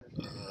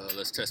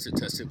let's test it.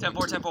 10-4,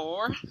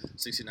 10-4.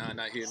 69,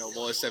 not here no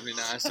more.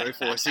 79,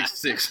 34,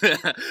 66.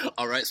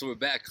 All right, so we're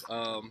back.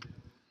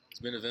 It's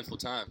been an eventful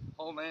time.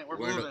 Oh, man, we're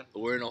moving.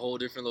 We're in a whole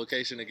different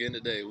location again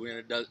today. We're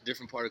in a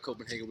different part of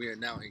Copenhagen. We are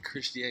now in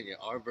Christiania,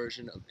 our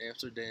version of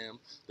Amsterdam,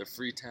 the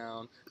free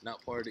town,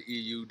 not part of the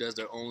EU, does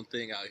their own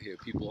thing out here.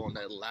 People on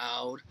that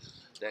loud,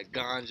 that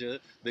ganja,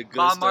 the good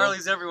Bob stuff.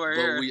 Marley's everywhere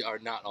but here. We are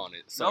not on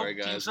it. Sorry,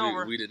 nope, guys.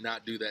 We did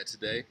not do that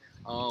today.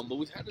 But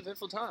we've had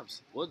eventful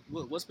times.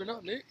 What's been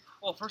up, Nick?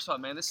 Well, first of all,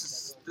 man, this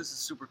is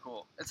super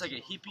cool. It's like a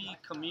hippie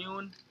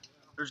commune.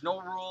 There's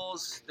no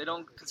rules. They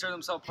don't consider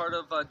themselves part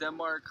of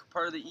Denmark,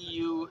 part of the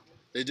EU.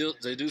 They do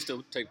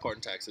still take part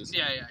in taxes.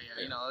 Yeah.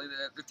 You know,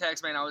 the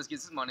tax man always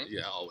gets his money.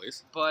 Yeah,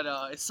 always. But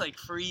it's like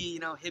free, you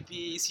know,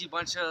 hippie. You see a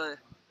bunch of,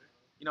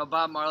 you know,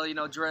 Bob Marley, you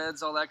know,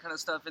 dreads, all that kind of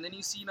stuff. And then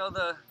you see, you know,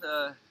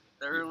 the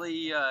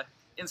early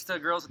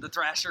Insta girls with the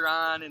Thrasher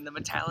on and the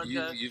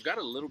Metallica. You've got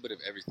a little bit of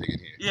everything in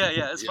here.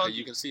 Yeah, it's funky.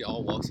 You can see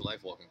all walks of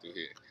life walking through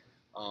here.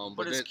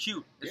 But it's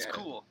cute. It's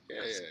cool. Yeah.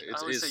 I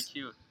always say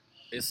cute.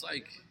 It's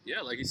like,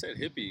 like you said,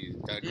 hippie.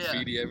 Got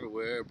graffiti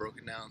everywhere,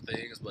 broken down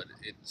things, but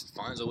it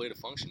finds a way to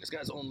function. It's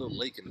got its own little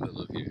lake in the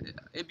middle of here. Yeah,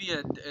 it'd be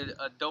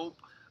a dope.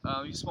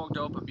 You smoke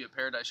dope, it'd be a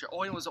paradise here.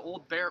 Oh, it was an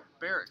old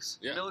barracks,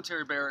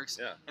 military barracks,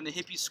 and the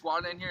hippies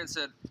squatted in here and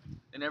said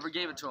they never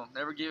gave it to them,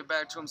 never gave it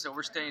back to them. Said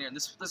we're staying here. And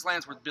this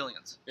land's worth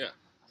billions. Yeah,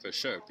 for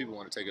sure. People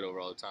want to take it over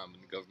all the time,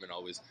 and the government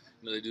always,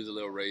 you know, they do the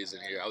little raise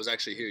in here. I was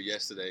actually here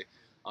yesterday.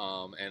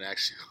 And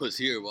actually was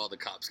here while the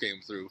cops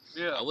came through.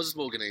 Yeah. I wasn't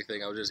smoking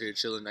anything. I was just here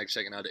chilling, like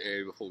checking out the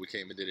area before we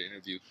came and did an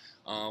interview.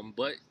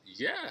 But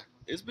yeah,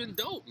 it's been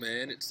dope,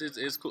 man.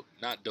 It's cool.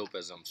 Not dope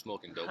as I'm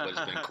smoking dope, but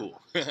it's been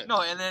cool.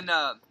 No, and then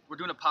we're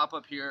doing a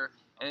pop-up here.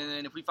 And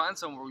then if we find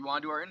somewhere, we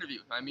want to do our interview.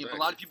 I mean, a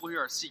lot of people here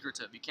are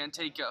secretive. You can't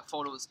take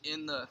photos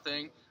in the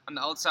thing. On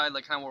the outside,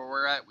 like kind of where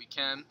we're at, we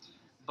can.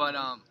 But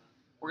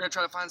we're going to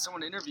try to find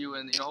someone to interview,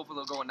 and, you know, hopefully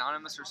they'll go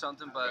anonymous or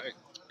something. But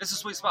it's a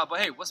sweet spot.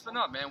 But, hey, what's been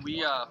up, man?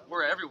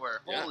 We're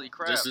everywhere. Holy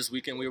crap. Just this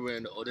weekend, we were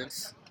in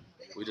Odense.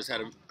 We just had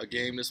a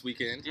game this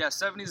weekend. Yeah,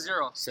 70-0.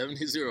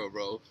 70-0,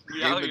 bro. We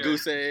Gave the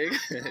goose egg.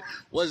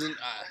 Wasn't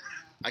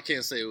I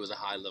can't say it was a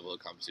high level of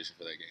competition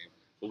for that game.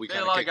 But we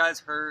had a lot of guys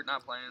hurt,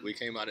 not playing. We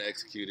came out and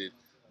executed.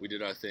 We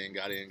did our thing,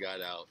 got in,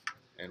 got out,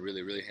 and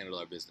really, really handled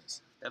our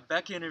business. That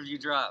Becca interview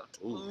dropped.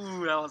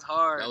 Ooh, that was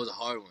hard. That was a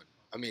hard one.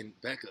 I mean,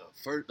 Becca,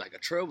 first, like a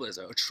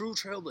trailblazer, a true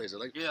trailblazer.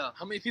 Like,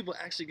 how many people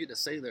actually get to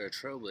say they're a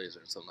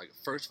trailblazer or something? Like,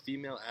 first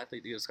female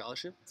athlete to get a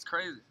scholarship? It's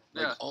crazy.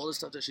 Like, all the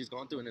stuff that she's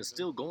gone through and is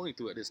still going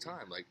through at this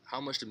time. Like, how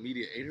much the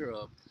media ate her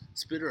up,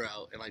 spit her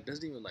out, and, like,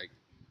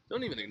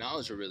 don't even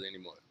acknowledge her really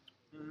anymore.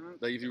 Mm-hmm.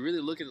 Like, if you really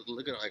look at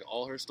like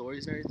all her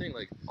stories and everything,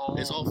 like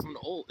it's all from the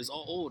old. It's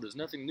all old. There's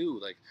nothing new.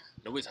 Like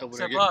nobody's helping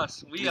her get.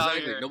 Us. We out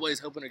here.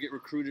 Nobody's helping her get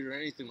recruited or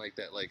anything like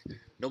that. Like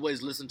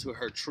nobody's listened to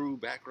her true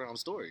background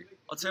story.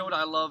 I'll tell you what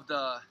I love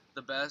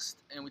the best,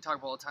 and we talk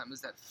about all the time,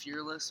 is that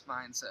fearless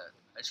mindset.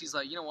 And she's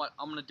like, you know what,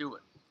 I'm gonna do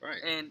it.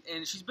 Right.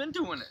 And she's been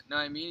doing it. Know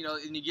what I mean? You know,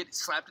 and you get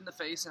slapped in the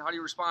face, and how do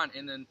you respond?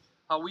 And then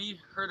how we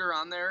heard her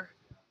on there.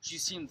 She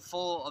seemed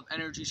full of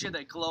energy. She had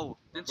that glow.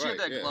 Didn't she have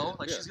that glow?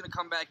 Like, she's going to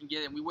come back and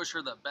get it, and we wish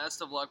her the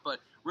best of luck. But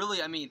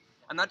really, I mean,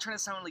 I'm not trying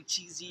to sound like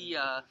cheesy,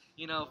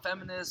 you know,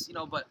 feminist, you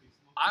know, but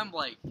I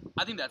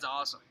think that's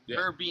awesome. Yeah.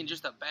 Her being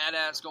just a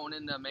badass going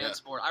into man's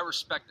sport. I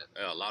respect it.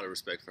 Yeah, a lot of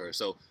respect for her.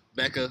 So,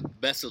 Becca,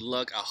 best of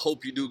luck. I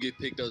hope you do get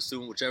picked up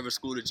soon. Whichever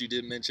school that you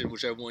did mention,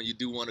 whichever one you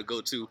do want to go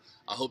to,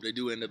 I hope they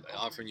do end up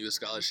offering you a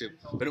scholarship.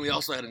 But then we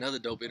also had another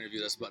dope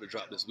interview that's about to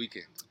drop this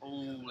weekend.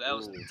 Oh, that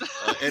was...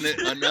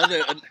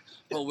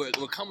 and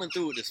we're coming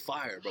through with this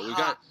fire, bro.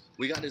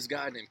 We got this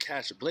guy named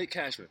Blake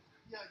Cashman.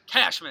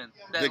 Cashman,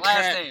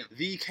 last name.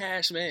 The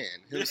Cash Man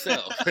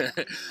himself.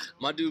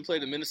 My dude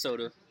played in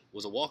Minnesota,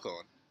 was a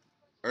walk-on,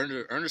 earned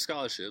a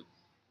scholarship,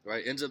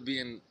 right? Ends up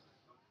being, an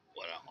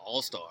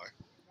all-star.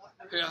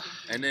 Yeah.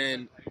 And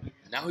then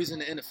now he's in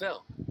the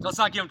NFL. Let's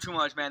not give him too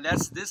much, man.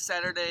 That's this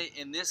Saturday,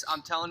 and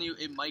I'm telling you,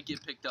 it might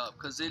get picked up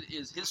because it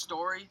is his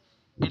story,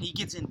 and he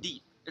gets in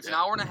deep. It's an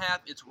hour and a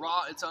half. It's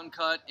raw. It's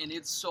uncut, and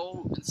it's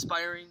so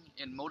inspiring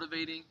and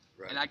motivating.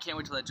 Right. And I can't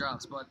wait till that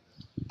drops. But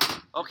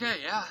okay,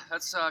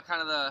 that's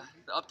kind of the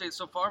update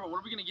so far. But what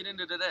are we gonna get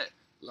into today?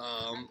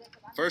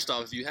 First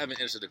off, if you haven't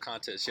entered the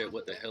contest yet,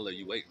 what the hell are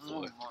you waiting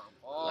for?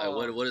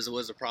 Like,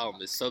 what's the problem?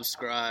 It's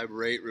subscribe,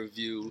 rate,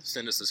 review,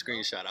 send us a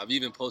screenshot. I've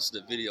even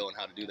posted a video on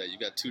how to do that. You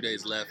got 2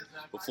 days left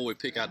before we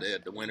pick out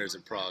the winners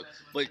in Prague.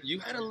 But you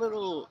had a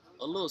little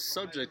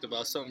subject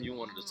about something you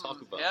wanted to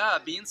talk about. Yeah,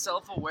 being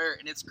self-aware,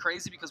 and it's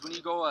crazy because when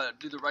you go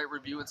do the right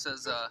review, it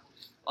says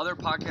other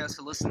podcasts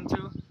to listen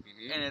to,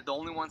 and the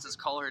only ones is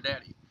Call Her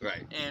Daddy.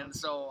 Right. And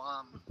so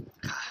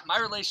my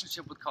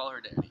relationship with Call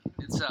Her Daddy.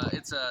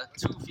 It's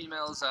two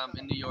females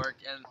in New York,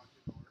 and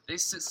they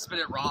spit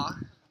it raw.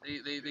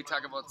 They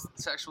talk about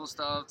sexual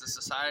stuff, the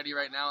society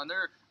right now, and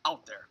they're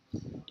out there,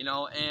 you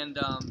know. And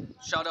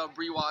shout out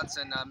Bree Watts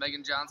and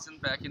Megan Johnson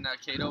back in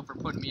Cato for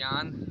putting me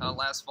on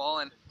last fall.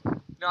 And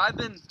you know, I've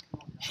been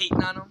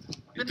hating on them.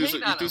 You threw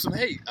some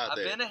hate out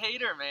there. I've been a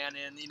hater, man,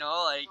 and you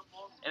know, like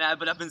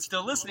but I've been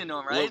still listening to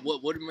them, right?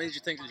 What made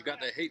you think that you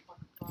got that hate?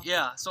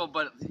 Yeah. So,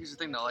 but here's the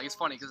thing though, like it's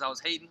funny because I was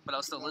hating, but I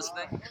was still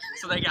listening,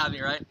 so they got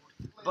me right.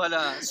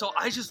 But so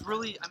I just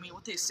really, I mean,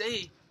 what they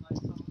say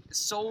is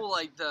so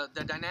like the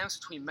dynamics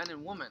between men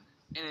and women,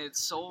 and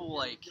it's so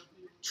like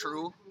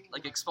true,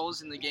 like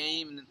exposing the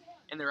game,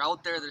 and they're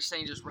out there, they're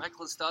saying just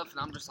reckless stuff, and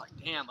I'm just like,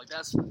 damn, like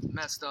that's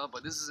messed up,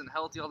 but this isn't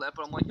healthy, all that.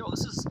 But I'm like, yo,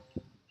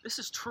 this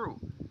is true.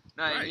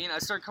 You know what I mean? I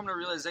started coming to a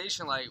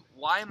realization, like,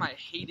 why am I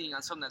hating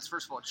on something that's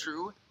first of all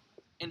true,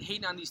 and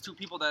hating on these two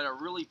people that are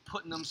really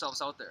putting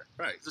themselves out there?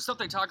 Right. The stuff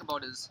they talk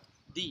about is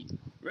deep.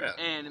 Yeah.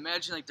 And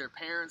imagine like their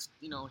parents,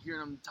 you know, hearing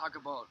them talk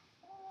about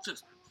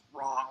just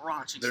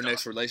raunchy their stuff.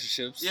 next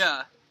relationships.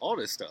 Yeah. All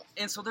this stuff.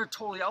 And so they're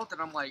totally out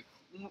there. I'm like,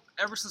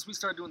 ever since we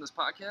started doing this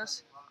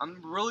podcast,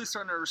 I'm really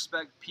starting to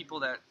respect people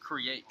that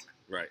create.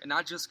 Right. And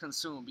not just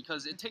consume,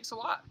 because it takes a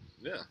lot.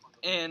 Yeah.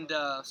 And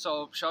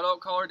so shout out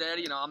Call Her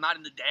Daddy. You know, I'm not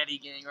in the daddy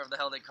gang, or whatever the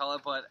hell they call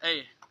it, but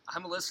hey,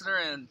 I'm a listener,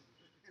 and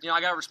you know,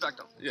 I gotta respect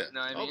them. Yeah. You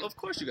know what I mean? Of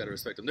course you gotta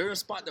respect them. They're in a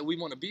spot that we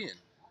want to be in.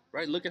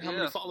 Right, look at how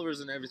many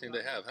followers and everything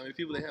they have. How many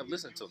people they have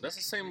listening to them. That's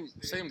the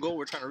same goal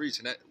we're trying to reach.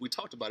 And that we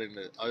talked about it in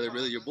the Are They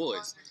Really Your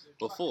Boys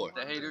before.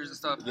 The haters and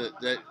stuff.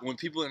 That when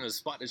people are in a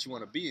spot that you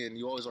want to be in,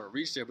 you always want to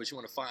reach there, but you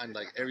want to find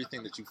like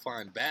everything that you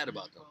find bad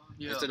about them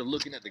instead of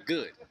looking at the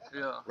good.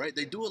 Yeah. Right.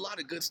 They do a lot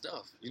of good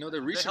stuff. You know,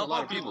 they're reaching a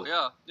lot of people.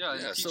 Yeah.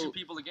 Teaching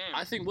people the game.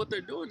 I think what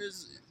they're doing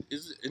is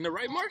in the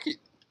right market.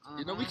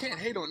 You know, we can't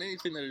hate on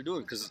anything that they're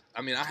doing because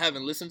I mean I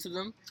haven't listened to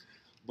them,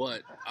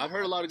 but I've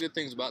heard a lot of good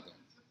things about them.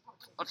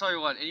 I'll tell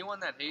you what. Anyone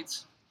that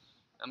hates.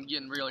 I'm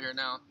getting real here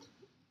now.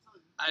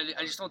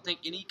 I just don't think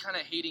any kind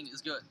of hating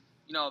is good.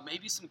 You know,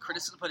 maybe some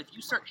criticism, but if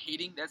you start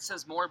hating, that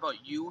says more about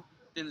you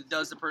than it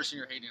does the person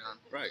you're hating on.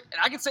 Right. And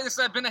I can say this,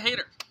 I've been a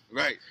hater.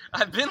 Right.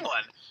 I've been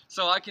one.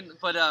 So I can,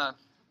 but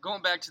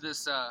going back to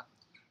this,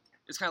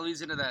 this kind of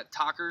leads into that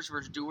talkers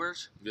versus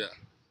doers. Yeah.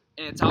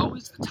 And it's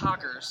always the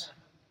talkers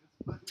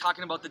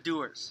talking about the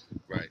doers.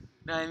 Right.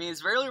 Now, I mean,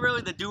 it's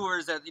rarely the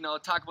doers that, you know,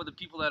 talk about the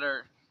people that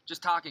are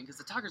just talking, because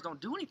the talkers don't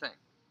do anything.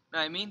 You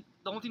know what I mean?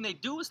 The only thing they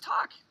do is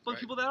talk about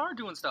people that are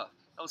doing stuff.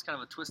 That was kind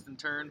of a twist and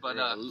turn, but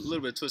a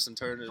little bit of twist and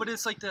turn. But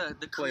it's like the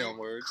play on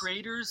words.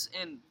 Creators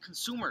and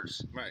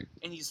consumers. Right.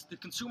 And the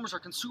consumers are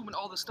consuming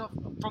all this stuff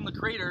from the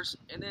creators,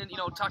 and then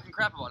talking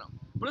crap about them.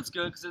 But it's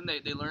good because then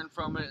they learn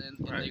from it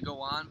and they go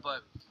on.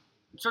 But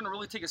I'm starting to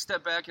really take a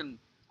step back in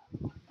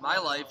my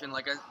life, and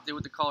like I did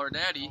with the Call Her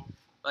Daddy,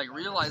 like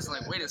realizing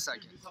like, wait a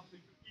second,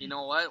 you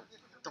know what?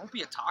 Don't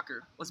be a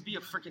talker. Let's be a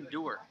freaking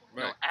doer.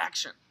 Right.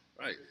 Action.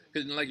 Right,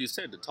 because like you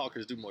said, the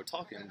talkers do more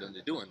talking than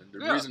they're doing. And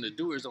the reason the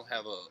doers don't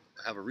have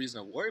a reason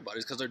to worry about it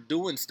is because they're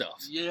doing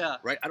stuff. Yeah.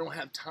 Right. I don't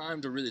have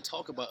time to really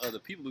talk about other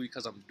people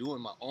because I'm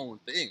doing my own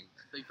thing.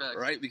 Big facts.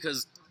 Right.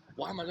 Because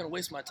why am I going to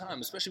waste my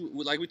time? Especially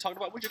like we talked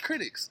about with your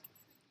critics.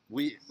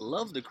 We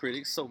love the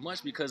critics so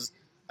much because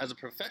as a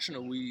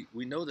professional, we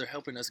know they're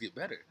helping us get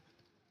better.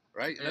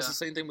 Right. And that's the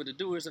same thing with the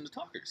doers and the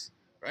talkers.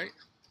 Right.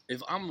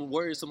 If I'm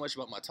worried so much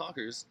about my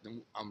talkers,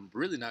 then I'm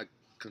really not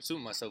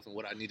consuming myself in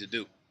what I need to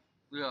do.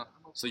 Yeah.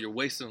 So you're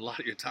wasting a lot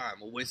of your time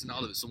or wasting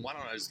all of it. So why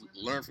don't I just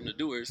learn from the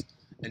doers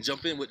and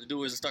jump in with the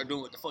doers and start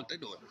doing what the fuck they're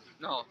doing?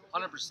 No,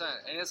 100%.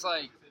 And it's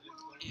like,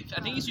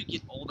 I think as you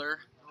get older,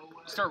 you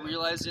start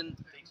realizing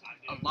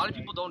a lot of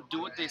people don't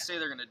do what they say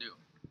they're going to do.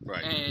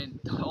 Right. And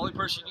the only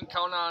person you can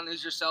count on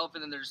is yourself.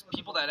 And then there's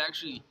people that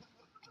actually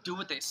do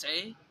what they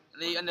say,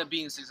 and they end up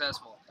being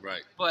successful.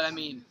 Right. But, I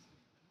mean,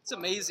 it's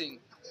amazing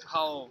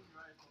how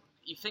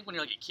you think when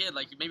you're like a kid,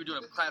 like you're maybe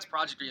doing a class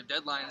project or you have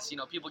deadlines,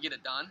 people get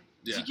it done.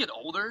 Yeah. As you get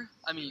older,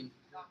 I mean,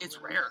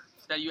 it's rare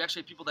that you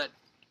actually have people that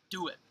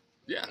do it.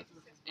 Yeah.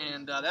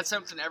 And that's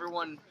something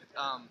everyone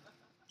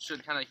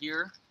should kind of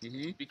hear,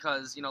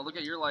 because, look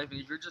at your life, and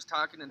if you're just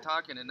talking and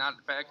not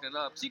backing it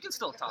up, so you can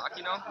still talk,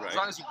 right. As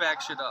long as you back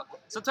shit up.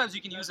 Sometimes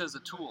you can use it as a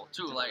tool,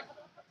 too. Like,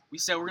 we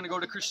said we're going to go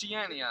to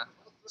Christiania,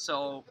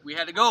 so we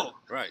had to go.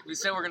 Right. We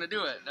said we're going to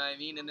do it, you know what I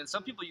mean? And then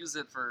some people use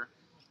it for,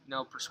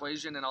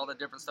 persuasion and all that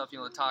different stuff,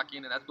 the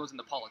talking, and that goes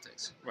into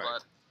politics. Right.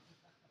 But,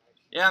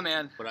 yeah,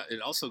 man. But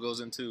it also goes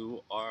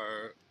into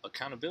our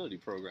accountability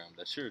program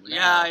that you're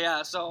now.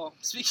 Yeah. So,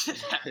 speaking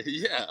of that.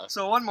 Yeah.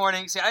 So, one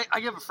morning,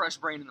 I give a fresh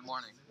brain in the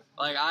morning.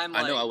 Like, I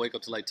know I wake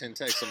up to like 10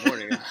 texts in the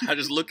morning. I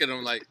just look at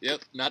them like, yep,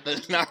 not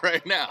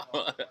right now.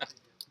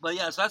 But,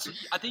 yeah, so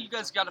I think you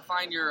guys got to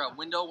find your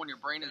window when your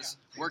brain is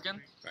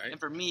working. Right. And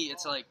for me,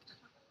 it's like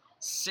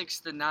 6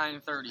 to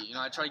 9:30.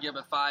 I try to get up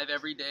at 5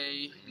 every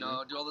day,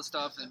 do all this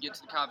stuff and get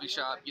to the coffee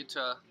shop, get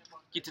to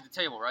the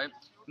table, right?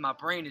 My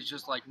brain is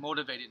just like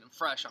motivated and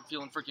fresh. I'm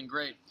feeling freaking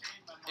great.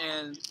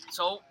 And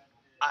so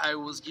I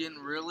was getting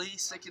really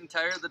sick and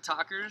tired of the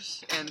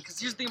talkers. And because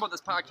here's the thing about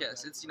this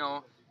podcast, it's,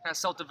 kind of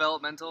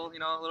self-developmental,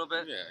 a little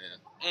bit.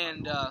 Yeah.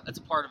 And that's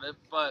a part of it.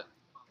 But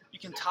you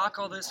can talk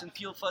all this and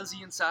feel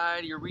fuzzy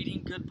inside. You're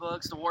reading good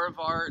books, The War of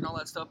Art and all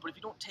that stuff. But if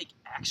you don't take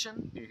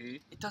action,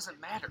 it doesn't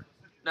matter.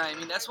 No, I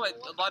mean, that's why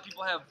a lot of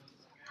people have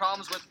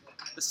problems with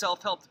the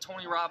self-help, the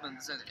Tony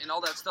Robbins, and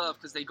all that stuff,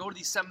 because they go to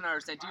these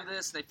seminars, they do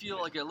this, and they feel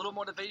like a little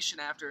motivation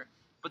after,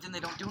 but then they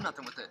don't do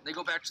nothing with it. They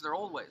go back to their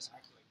old ways.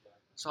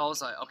 So I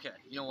was like, okay,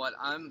 you know what?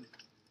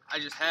 I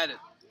just had it.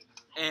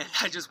 And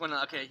I just went,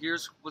 okay,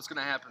 here's what's going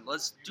to happen.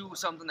 Let's do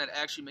something that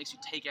actually makes you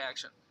take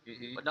action.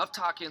 Mm-hmm. Enough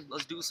talking,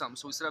 let's do something.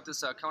 So we set up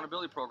this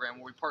accountability program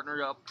where we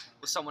partner up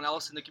with someone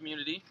else in the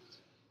community,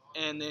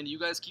 and then you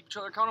guys keep each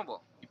other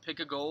accountable. You pick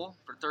a goal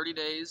for 30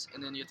 days,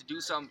 and then you have to do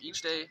something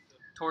each day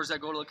towards that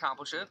goal to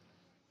accomplish it.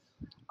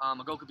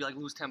 A goal could be like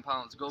lose 10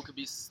 pounds. A goal could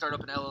be start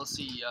up an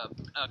LLC,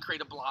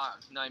 create a blog,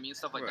 you know what I mean,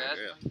 stuff like that.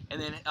 Yeah.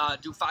 And then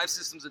do 5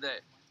 systems a day.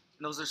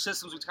 And those are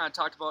systems we kind of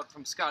talked about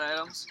from Scott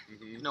Adams,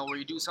 you know, where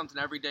you do something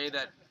every day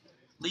that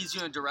leads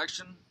you in a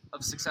direction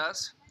of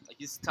success. Like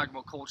he's talking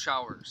about cold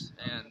showers,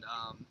 and you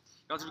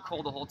don't have to be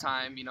cold the whole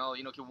time. You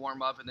can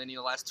warm up, and then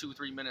last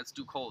 2-3 minutes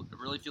do cold. It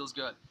really feels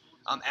good.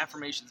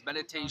 Affirmations,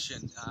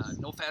 meditation,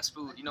 no fast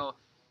food.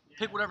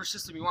 Pick whatever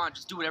system you want.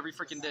 Just do it every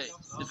freaking day.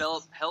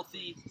 Develop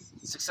healthy,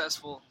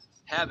 successful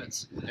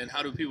habits. And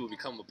how do people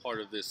become a part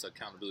of this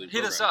accountability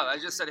program? Hit us up. I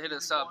just said hit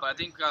us up. But I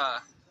think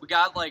we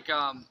got like...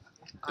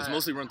 it's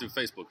mostly run through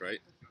Facebook, right?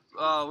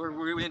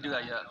 We didn't do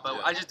that yet. But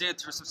yeah. I just did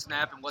through some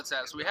Snap and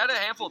WhatsApp. So we had a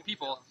handful of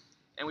people,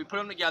 and we put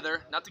them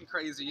together. Nothing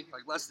crazy,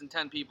 like less than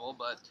 10 people,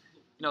 but,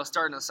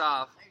 starting us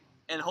off.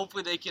 And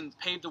hopefully they can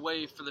pave the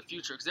way for the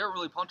future. Because they were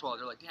really pumped about it.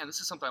 They're like, damn, this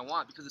is something I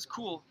want. Because it's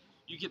cool.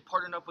 You get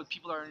partnered up with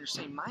people that are in your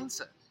same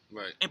mindset.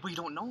 Right. But you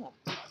don't know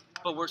them.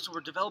 But we're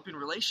developing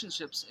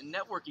relationships and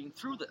networking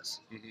through this.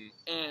 Mm-hmm.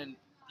 And,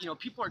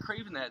 people are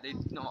craving that. They,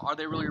 are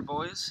they really your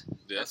boys?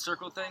 Yeah. That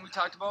circle thing we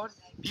talked about.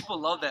 People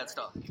love that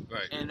stuff.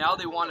 Right. And now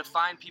they want to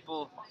find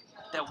people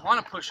that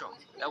want to push them.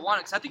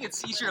 Because I think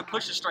it's easier to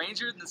push a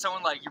stranger than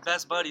someone like your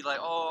best buddy. Like,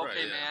 oh,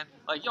 okay, right, yeah. Man.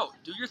 Like, yo,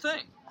 do your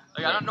thing.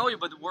 Like, right. I don't know you,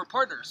 but we're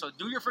partners. So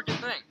do your freaking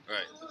thing.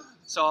 Right.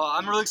 So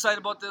I'm really excited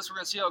about this. We're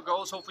going to see how it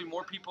goes. Hopefully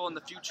more people in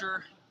the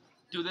future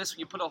do this when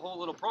you put a whole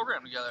little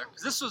program together.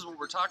 Because this is what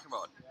we're talking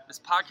about. This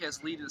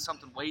podcast leading to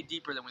something way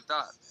deeper than we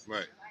thought.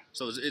 Right.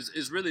 So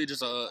it's really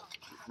just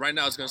right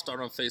now it's going to start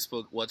on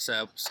Facebook,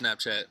 WhatsApp,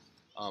 Snapchat.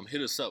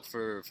 Hit us up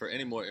for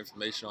any more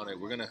information on it.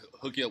 We're going to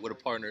hook you up with a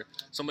partner,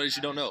 somebody that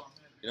you don't know.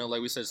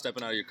 Like we said,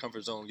 stepping out of your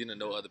comfort zone, getting to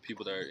know other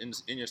people that are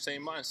in your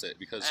same mindset.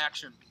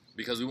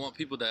 Because we want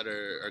people that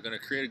are going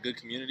to create a good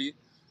community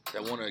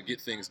that want to get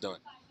things done.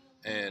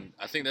 And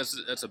I think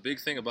that's a big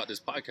thing about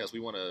this podcast. We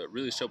want to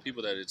really show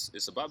people that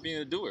it's about being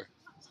a doer.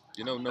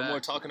 No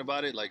more talking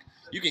about it. Like,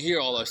 you can hear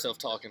all our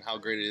self-talking, how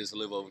great it is to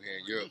live over here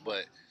in Europe,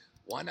 but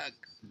why not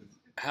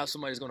have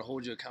somebody that's going to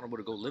hold you accountable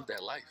to go live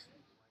that life?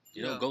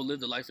 Go live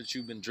the life that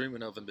you've been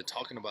dreaming of and been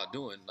talking about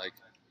doing. Like,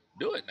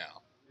 do it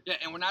now. Yeah,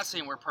 and we're not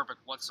saying we're perfect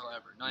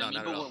whatsoever.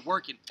 But we're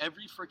working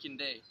every freaking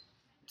day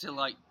to,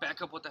 like,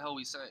 back up what the hell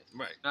we say.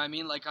 Right. Know what I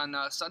mean? Like, on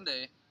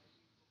Sunday,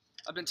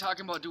 I've been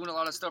talking about doing a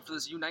lot of stuff for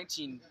this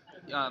U19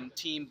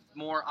 team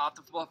more off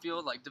the football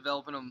field, like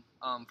developing them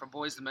from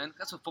boys to men.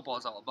 That's what football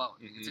is all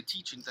about. Mm-hmm. It's a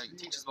teaching thing. It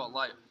teaches about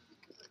life.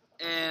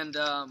 And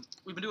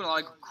we've been doing a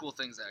lot of cool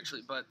things,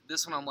 actually. But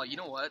this one, I'm like, you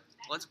know what?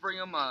 Let's bring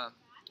them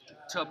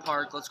to a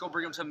park. Let's go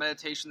bring them to a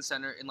meditation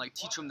center and, like,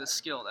 teach them this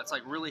skill. That's,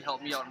 like, really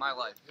helped me out in my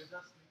life.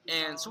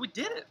 And so we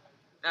did it.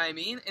 You know what I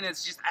mean? And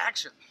it's just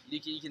action. You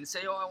can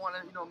say, oh, I want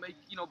to, make,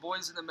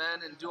 boys and the men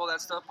and do all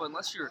that stuff. But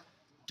unless you're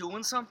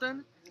doing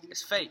something,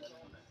 it's fake.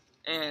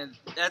 And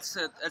that's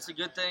a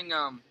good thing.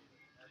 I'm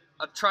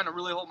trying to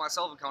really hold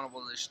myself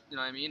accountable to this, you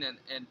know what I mean?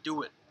 And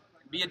do it.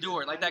 Be a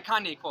doer. Like that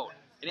Kanye quote.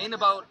 It ain't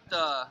about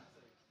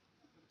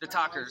the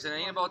talkers. It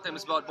ain't about them.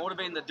 It's about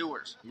motivating the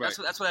doers. Right.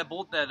 That's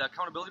what that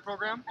accountability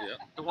program, yeah.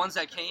 The ones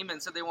that came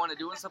and said they want to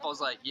do and stuff, I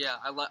was like, yeah,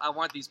 I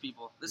want these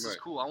people. This is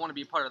cool. I want to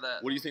be a part of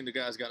that. What do you think the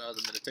guys got out of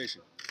the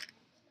meditation?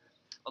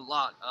 A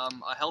lot.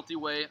 A healthy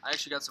way. I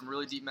actually got some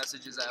really deep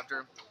messages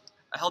after.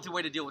 A healthy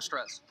way to deal with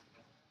stress.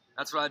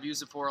 That's what I've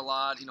used it for a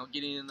lot.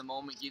 Getting in the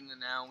moment, getting in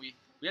the now. We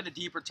had a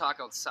deeper talk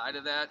outside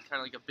of that, kind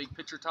of like a big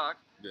picture talk.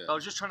 Yeah. I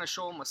was just trying to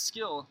show them a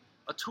skill,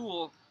 a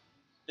tool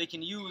they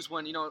can use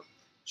when,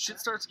 shit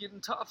starts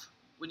getting tough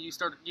when you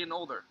start getting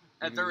older.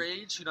 At their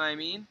age, you know what I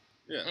mean?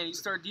 Yeah. And you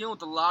start dealing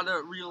with a lot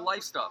of real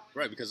life stuff.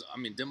 Right, because,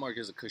 Denmark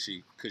is a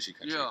cushy country.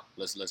 Yeah.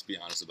 Let's be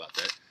honest about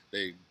that.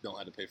 They don't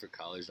have to pay for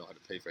college, don't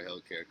have to pay for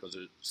health care.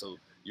 So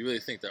you really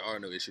think there are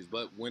no issues.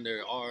 But when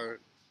there are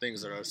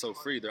things that are so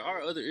free, there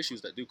are other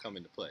issues that do come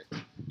into play.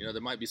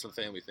 There might be some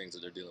family things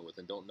that they're dealing with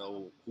and don't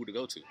know who to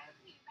go to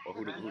or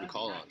who to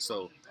call on.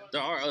 So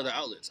there are other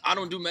outlets. I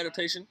don't do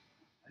meditation.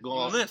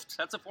 Lift.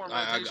 That's a form of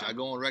meditation. I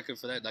go on record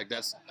for that. Like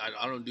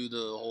I don't do the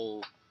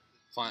whole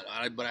fine.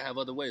 But I have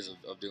other ways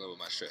of dealing with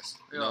my stress.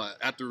 Yeah.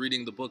 After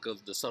reading the book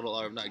of The Subtle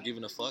Art of Not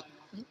Giving a Fuck,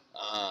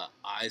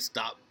 I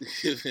stopped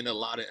giving a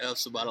lot of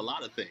F's about a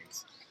lot of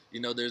things.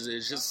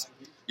 It's just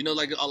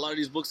like a lot of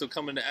these books have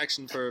come into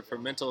action for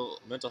mental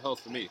health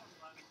for me.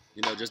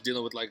 Just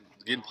dealing with, like,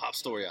 getting Pop's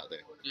story out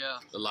there. Yeah.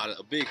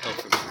 A big help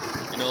for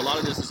me. A lot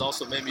of this has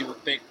also made me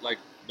think, like,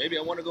 maybe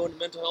I want to go into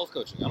mental health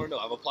coaching. I don't know.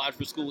 I've applied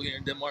for school here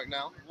in Denmark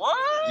now.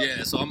 What?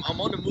 Yeah, so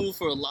I'm on the move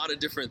for a lot of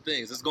different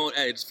things. It's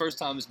the first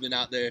time it's been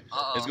out there.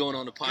 Uh-oh. It's going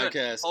on the podcast.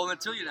 Good. Holding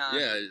it to you now.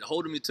 Yeah,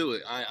 holding me to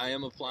it. I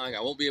am applying.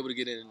 I won't be able to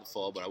get in the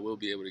fall, but I will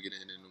be able to get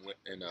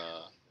in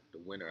the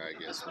winner, I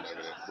guess,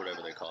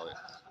 whatever they call it.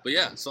 But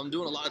yeah, so I'm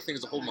doing a lot of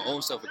things to hold my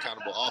own self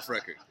accountable off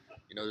record.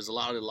 You know, there's a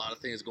lot of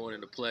things going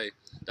into play.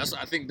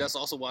 I think that's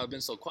also why I've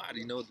been so quiet.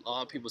 You know, a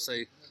lot of people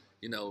say,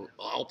 you know,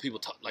 all people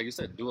talk, like you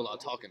said, do a lot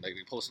of talking. Like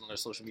they post on their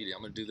social media,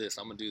 I'm gonna do this,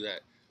 I'm gonna do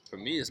that. For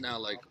me, it's now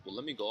like, well,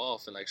 let me go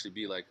off and actually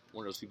be like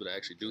one of those people that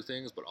actually do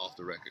things, but off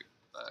the record.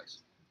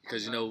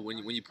 Because you know, when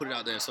you put it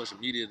out there on social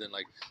media, then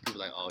like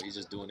people are like, oh, he's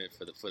just doing it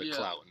for the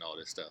clout and all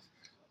this stuff.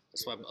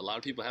 That's why a lot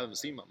of people haven't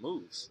seen my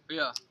moves.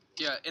 Yeah,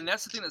 and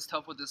that's the thing that's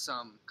tough with this,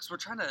 because we're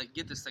trying to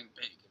get this thing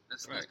big,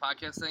 this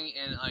podcast thing,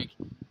 and like,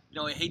 you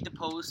know, I hate to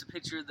post a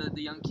picture of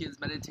the young kids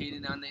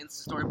meditating on the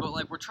Insta story, but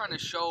like we're trying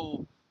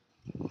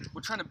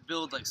to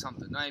build like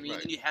something. You know what I mean?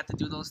 And you have to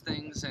do those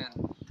things,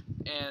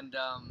 and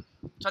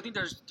so I think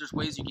there's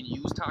ways you can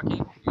use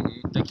talking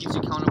that keeps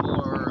you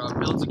accountable or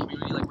builds a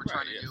community like we're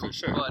trying to do. For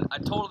sure. But I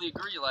totally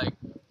agree. Like,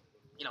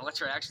 you know, let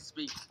your actions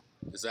speak.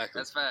 Exactly.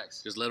 That's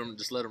facts. Just let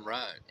them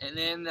ride. And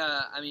then,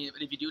 I mean,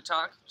 if you do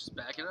talk, just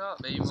back it up.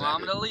 Maybe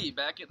Muhammad Ali,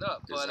 back it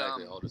up. But,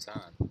 exactly, all the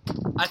time.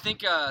 I think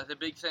the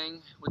big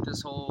thing with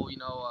this whole, you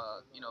know,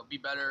 be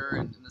better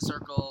and in the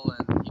circle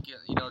and you get,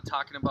 you know,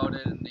 talking about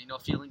it and, you know,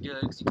 feeling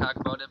good because you talk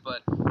about it.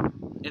 But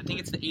I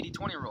think it's the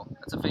 80-20 rule.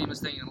 That's a famous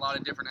thing in a lot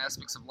of different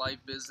aspects of life,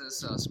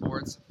 business,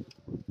 sports.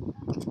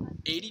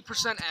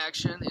 80%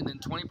 action, and then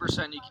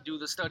 20% you can do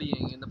the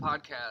studying and the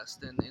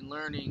podcast and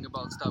learning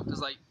about stuff.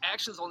 Because, like,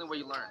 action is the only way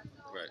you learn.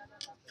 Right.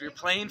 If you're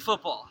playing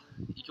football,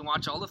 you can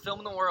watch all the film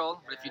in the world,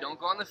 but if you don't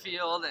go on the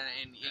field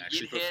and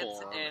get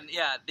hits,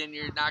 then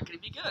you're not going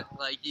to be good.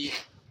 Like,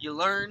 you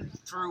learn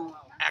through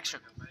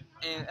action.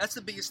 And that's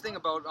the biggest thing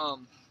about,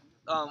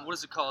 what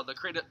is it called?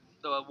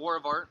 The War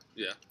of Art.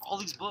 Yeah. All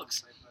these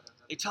books,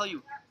 they tell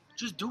you,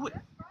 just do it.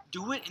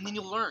 Do it, and then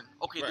you'll learn.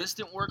 Okay, this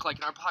didn't work. Like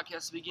in our podcast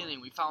at the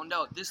beginning, we found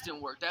out this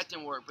didn't work, that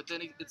didn't work, but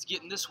then it's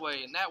getting this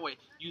way and that way.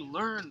 You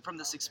learn from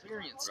this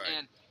experience,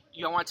 and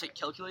you don't want to take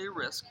calculated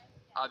risk,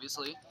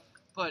 obviously.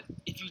 But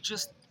if you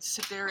just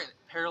sit there and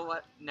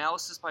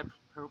analysis by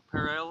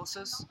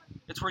paralysis,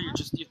 it's where you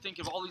think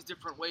of all these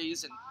different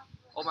ways, and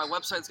oh, my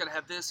website's got to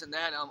have this and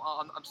that.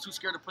 I'm too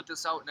scared to put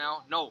this out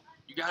now. No,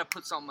 you got to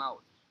put something out.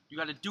 You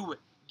got to do it.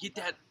 Get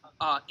that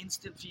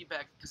instant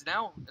feedback, because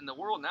now in the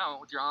world now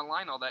with your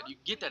online all that, you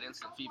get that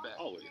instant feedback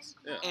always,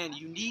 and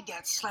you need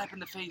that slap in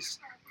the face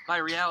by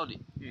reality.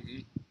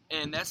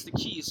 And that's the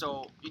key.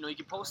 So, you know, you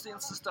can post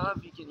Insta stuff,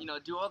 you can, you know,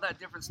 do all that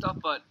different stuff,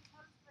 but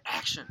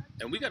action.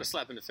 And we got a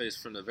slap in the face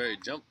from the very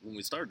jump when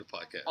we started the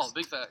podcast. Oh,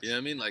 big facts. You know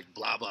what I mean? Like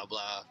blah blah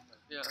blah,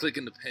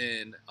 clicking the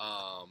pen,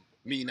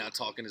 me not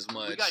talking as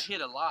much. We got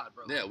hit a lot,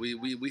 bro. Yeah,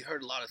 we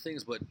heard a lot of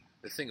things, but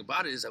the thing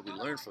about it is that we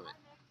learned from it.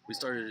 We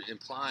started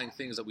implying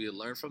things that we had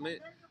learned from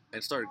it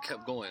and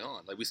kept going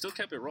on. Like, we still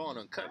kept it raw and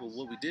uncut, but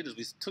what we did is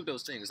we took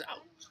those things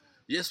out.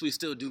 Yes, we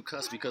still do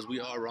cuss because we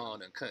are raw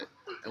and uncut.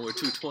 And we're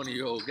two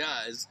 20-year-old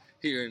guys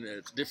here in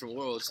a different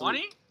world.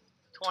 20?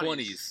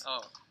 20s.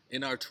 Oh.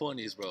 In our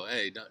 20s, bro.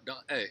 Hey,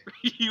 hey.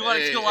 You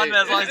want to go on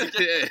that as long as you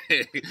can.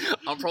 Hey.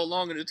 I'm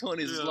prolonging the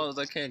 20s as long as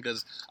I can,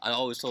 because I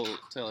always tell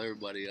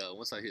everybody,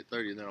 once I hit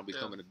 30, then I'll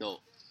become an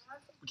adult.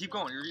 Keep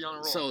going. You're on a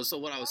roll. So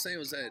what I was saying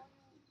was that,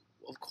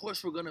 of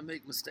course we're going to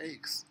make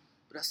mistakes.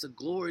 But that's the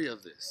glory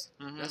of this.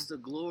 That's the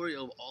glory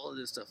of all of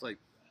this stuff. Like,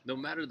 no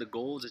matter the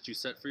goals that you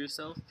set for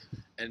yourself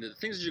and the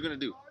things that you're going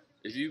to do,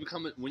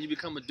 when you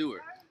become a doer,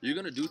 you're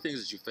going to do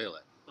things that you fail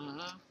at.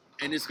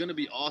 And it's going to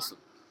be awesome.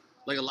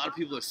 Like, a lot of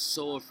people are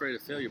so afraid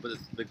of failure, but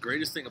the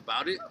greatest thing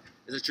about it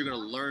is that you're going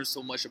to learn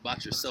so much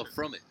about yourself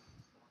from it.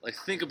 Like,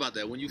 think about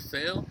that. When you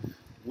fail,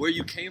 where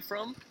you came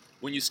from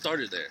when you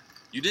started there.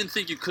 You didn't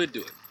think you could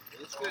do it.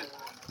 It's good.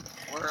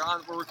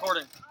 We're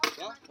recording.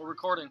 Yeah? We're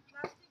recording.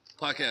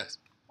 Podcast.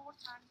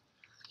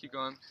 Keep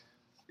going.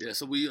 Yeah,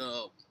 so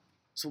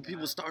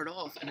people start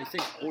off and they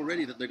think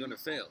already that they're gonna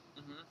fail,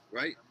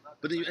 right?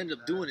 But then you end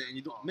up doing it,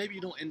 and maybe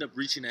you don't end up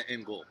reaching that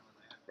end goal,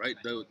 right?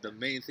 The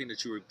main thing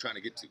that you were trying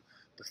to get to.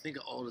 But think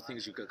of all the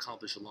things you could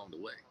accomplish along the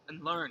way.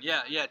 And learn,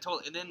 yeah,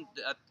 totally. And then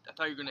I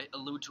thought you were gonna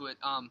allude to it.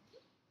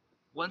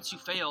 Once you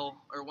fail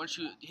or once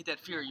you hit that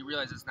fear, you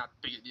realize it's not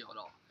big a deal at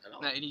all.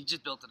 And you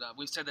just built it up.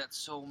 We've said that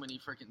so many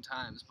freaking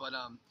times. But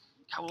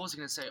what was I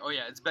gonna say? Oh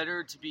yeah, it's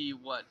better to be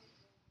what.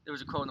 There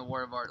was a quote in the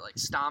War of Art, like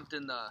stomped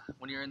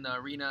when you're in the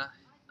arena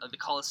of the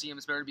Coliseum.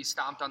 It's better to be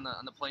stomped on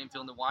the playing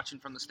field than watching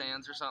from the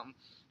stands or something.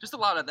 Just a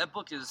lot of that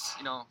book is,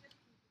 you know,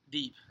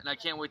 deep, and I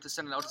can't wait to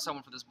send it out to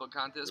someone for this book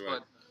contest. Right.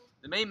 But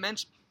the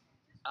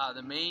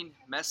main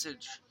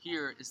message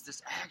here is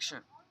this action.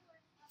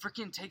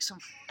 Freaking take some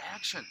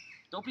action.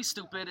 Don't be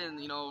stupid and,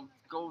 you know,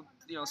 go,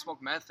 you know,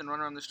 smoke meth and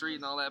run around the street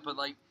and all that. But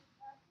like,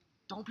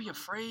 don't be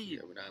afraid. Yeah,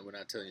 we're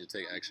not telling you to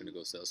take action to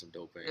go sell some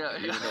dope.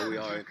 Even though we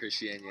are in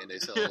Christianity and they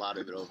sell a lot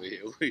of it over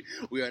here,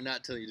 we are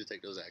not telling you to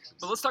take those actions.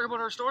 But let's talk about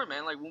our story,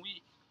 man. Like, when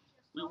we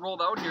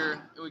rolled out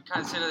here, we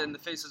kind of said it in the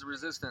faces of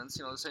resistance,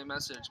 you know, the same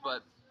message.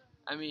 But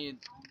I mean,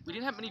 we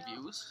didn't have many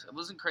views. It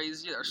wasn't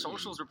crazy. Our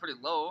socials were pretty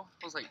low.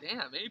 I was like,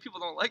 damn, maybe people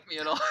don't like me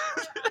at all.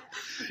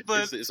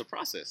 But it's a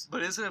process.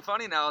 But isn't it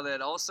funny now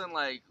that all of a sudden,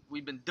 like,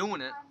 we've been doing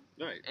it,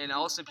 right? And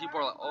all of a sudden people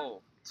are like,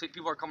 oh,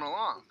 people are coming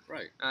along.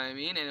 Right. You know what I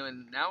mean?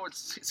 And now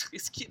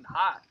it's getting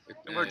hot.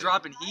 And we're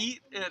dropping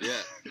heat. And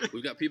yeah.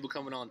 We've got people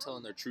coming on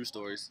telling their true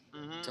stories,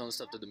 telling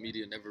stuff that the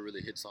media never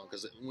really hits on.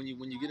 Because when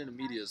you get into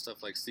media,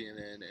 stuff like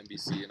CNN,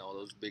 NBC, and all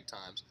those big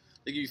times,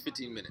 they give you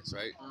 15 minutes,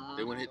 right?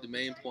 They want to hit the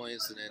main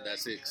points, and then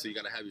that's it. So you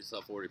got to have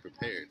yourself already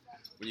prepared.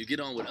 When you get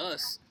on with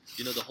us,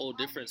 the whole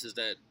difference is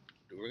that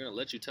we're going to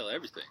let you tell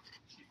everything.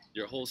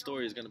 Your whole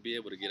story is going to be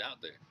able to get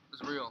out there.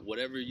 It's real.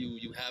 Whatever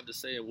you have to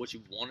say and what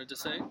you wanted to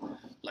say,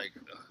 like,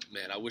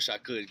 man, I wish I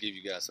could give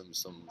you guys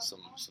some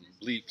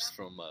bleeps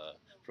from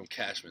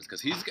Cashman, because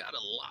he's got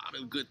a lot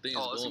of good things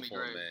going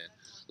for him, man.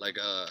 Like,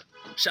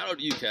 shout out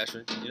to you,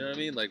 Cashman. You know what I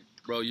mean? Like,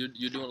 bro,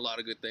 you're doing a lot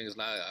of good things.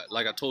 And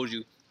like I told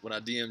you when I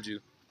DM'd you,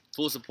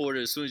 full supporter.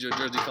 As soon as your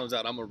jersey comes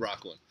out, I'm gonna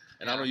rock one.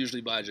 And I don't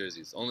usually buy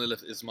jerseys, only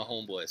if it's my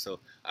homeboy. So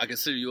I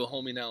consider you a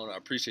homie now, and I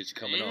appreciate you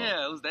coming on.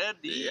 Yeah, it was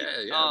that deep.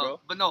 Yeah, bro.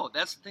 But no,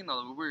 that's the thing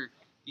though.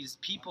 These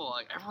people,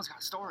 like, everyone's got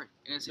a story,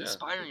 and it's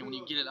inspiring when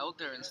you get it out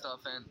there and stuff.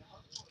 And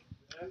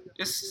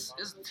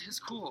it's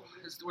cool.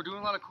 We're doing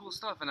a lot of cool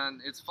stuff,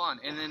 and it's fun.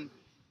 And then,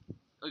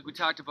 like we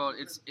talked about,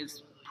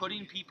 it's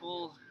putting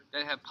people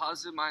that have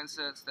positive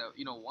mindsets that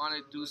want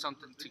to do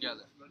something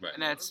together, right.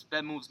 And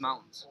that moves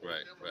mountains,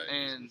 right.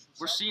 And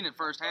we're seeing it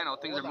firsthand how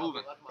things are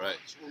moving, right.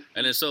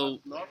 And then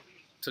so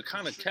to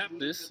kind of cap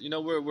this,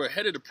 we're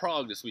headed to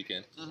Prague this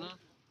weekend.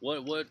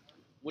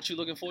 What you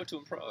looking forward to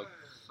in Prague?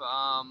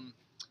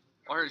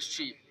 I heard it's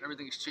cheap.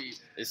 Everything's cheap.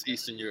 It's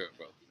Eastern Europe,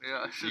 bro.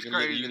 Yeah, it's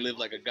crazy. You can live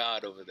like a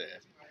god over there.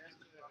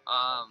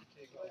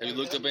 Have you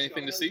looked up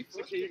anything to see?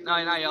 No,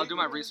 I'll do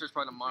my research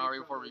probably tomorrow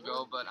before we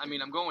go. But, I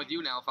mean, I'm going with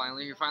you now,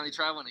 finally. You're finally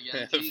traveling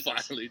again.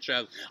 Finally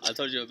traveling. I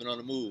told you I've been on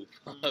the move.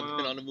 I've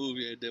been on the move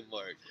here in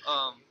Denmark.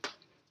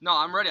 No,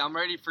 I'm ready. I'm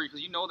ready for you,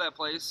 because you know that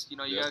place. You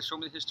guys show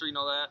me the history,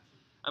 that.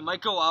 I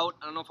might go out.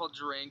 I don't know if I'll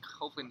drink.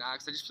 Hopefully not,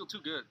 because I just feel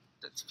too good.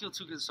 I feel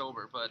too good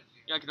sober. But,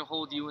 I can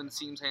hold you and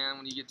Seam's hand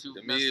when you get too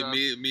messed up.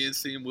 Me and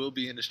Seam will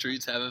be in the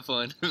streets having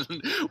fun.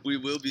 We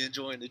will be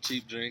enjoying the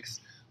cheap drinks.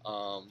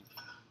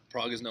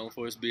 Prague is known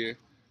for its beer.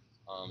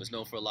 It's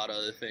known for a lot of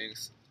other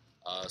things.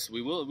 So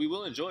we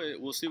will enjoy it.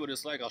 We'll see what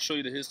it's like. I'll show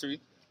you the history.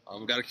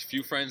 We've got a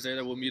few friends there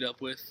that we'll meet up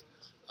with.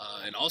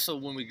 And also,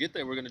 when we get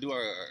there, we're going to do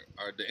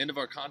the end of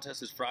our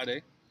contest is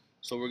Friday.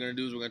 So what we're going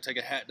to do is we're going to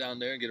take a hat down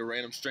there and get a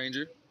random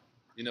stranger.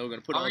 We're going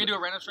to put on. We're going to do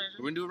a random stranger?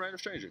 We're going to do a random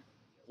stranger.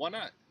 Why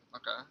not?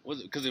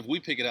 Okay. Because if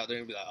we pick it out there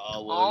and be like,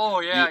 oh,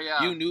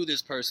 well, you knew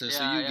this person,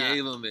 so you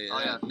gave them it.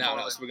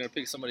 No, so we're going to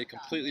pick somebody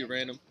completely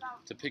random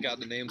to pick out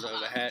the names out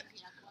of the hat.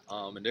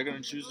 And they're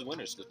going to choose the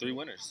winners, the 3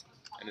 winners.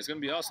 And it's going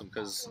to be awesome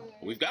because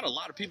we've got a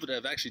lot of people that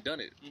have actually done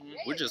it.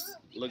 We're just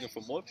looking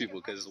for more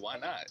people because why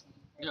not?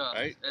 Yeah,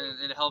 right?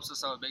 And it helps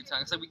us out big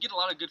time. It's like we get a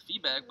lot of good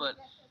feedback, but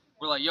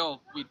we're like,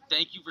 yo, we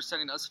thank you for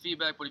sending us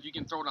feedback, but if you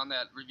can throw it on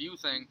that review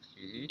thing,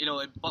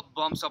 it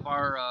bumps up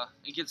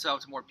it gets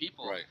out to more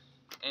people. Right.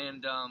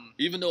 And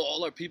even though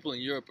all our people in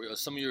Europe,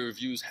 some of your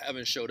reviews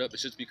haven't showed up,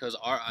 it's just because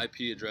our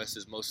IP address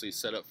is mostly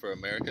set up for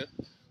America.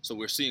 So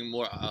we're seeing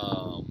more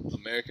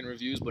American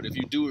reviews. But if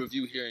you do a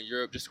review here in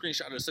Europe, just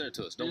screenshot it and send it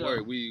to us. Don't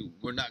worry,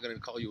 we're not going to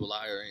call you a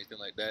liar or anything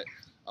like that,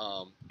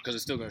 because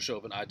it's still going to show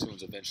up in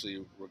iTunes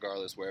eventually,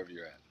 regardless wherever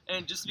you're at.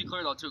 And just to be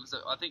clear though, too, because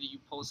I think you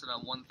posted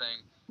on one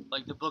thing,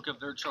 like the book of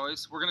their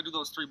choice. We're going to do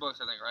those 3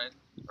 books, I think, right?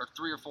 Or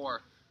 3 or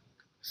 4.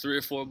 3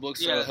 or 4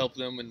 books that'll help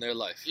them in their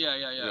life. Yeah.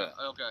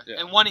 Okay. Yeah.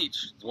 And one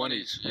each. One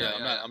each. Yeah.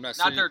 I'm not.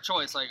 Not their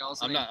choice. Like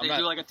also, they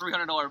do like a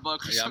 $300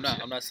 book. Or something.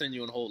 I'm not sending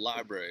you a whole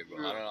library,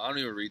 bro. I don't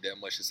even read that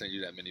much to send you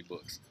that many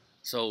books.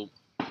 So,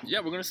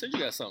 we're gonna send you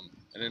guys something.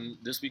 And then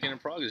this weekend in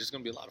Prague is just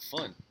gonna be a lot of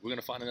fun. We're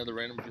gonna find another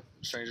random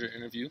stranger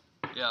interview.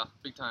 Yeah,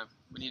 big time.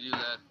 We need to do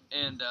that.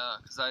 And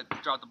because I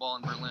dropped the ball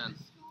in Berlin.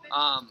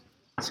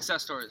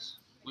 Success stories.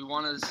 We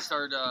want to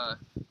start.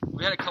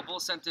 We had a couple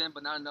sent in,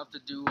 but not enough to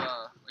do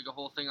like a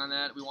whole thing on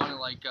that. We want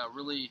to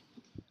really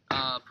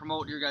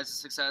promote your guys'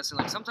 success, and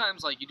like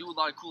sometimes like you do a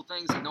lot of cool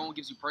things and no one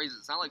gives you praises.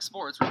 It's not like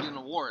sports where you get an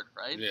award,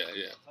 right? Yeah.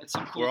 It's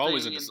some cool. We're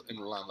always in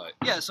the limelight.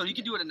 Yeah, so you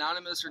can do it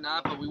anonymous or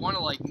not, but we want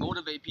to like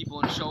motivate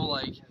people and show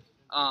like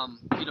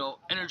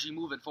energy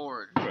moving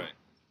forward. Right.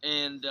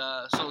 And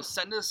so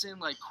send us in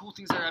like cool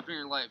things that are happening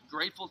in your life,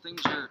 grateful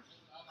things you're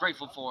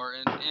grateful for,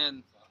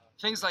 and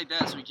things like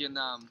that, so we can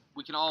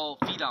all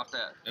feed off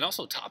that. And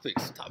also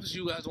topics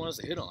you guys want us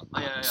to hit on. Oh,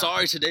 yeah.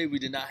 Sorry today we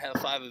did not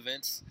have 5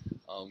 events.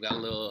 Got a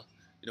little,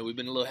 we've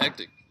been a little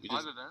hectic.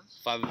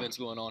 5 events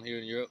going on here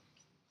in Europe.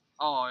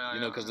 Oh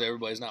yeah. Because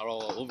everybody's not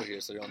all over here,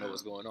 so they don't know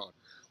what's going on.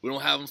 We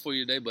don't have them for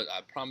you today, but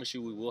I promise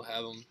you we will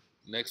have them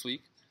next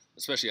week,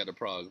 especially at the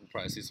Prague. We'll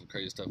probably see some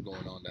crazy stuff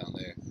going on down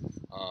there.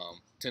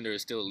 Tinder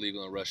is still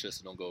illegal in Russia,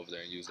 so don't go over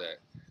there and use that.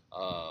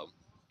 But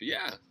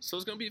yeah, so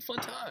it's gonna be a fun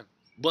time.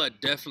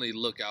 But definitely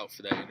look out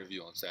for that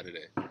interview on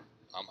Saturday.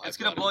 It's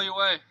going to blow you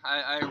away.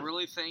 I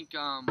really think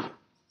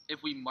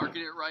if we market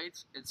it right,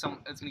 it's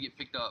going to get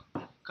picked up.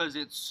 Because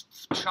it's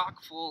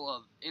chock full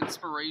of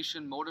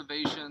inspiration,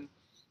 motivation,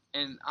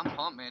 and I'm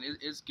pumped, man.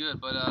 It's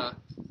good. But,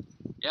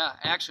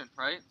 action,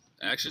 right?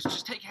 Action.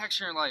 Just take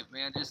action in your life,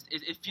 man.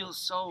 It feels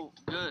so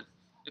good.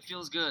 It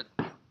feels good.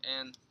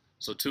 And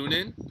So tune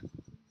in.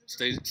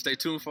 Stay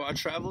tuned for our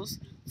travels.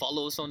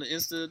 Follow us on the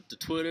Insta, the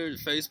Twitter, the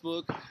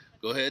Facebook.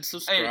 Go ahead,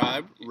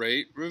 subscribe,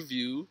 rate,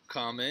 review,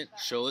 comment,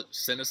 show it,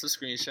 send us a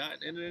screenshot,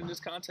 and enter in this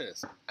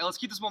contest. Hey, let's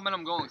keep this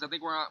momentum going because I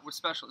think we're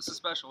special. This is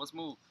special. Let's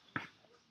move.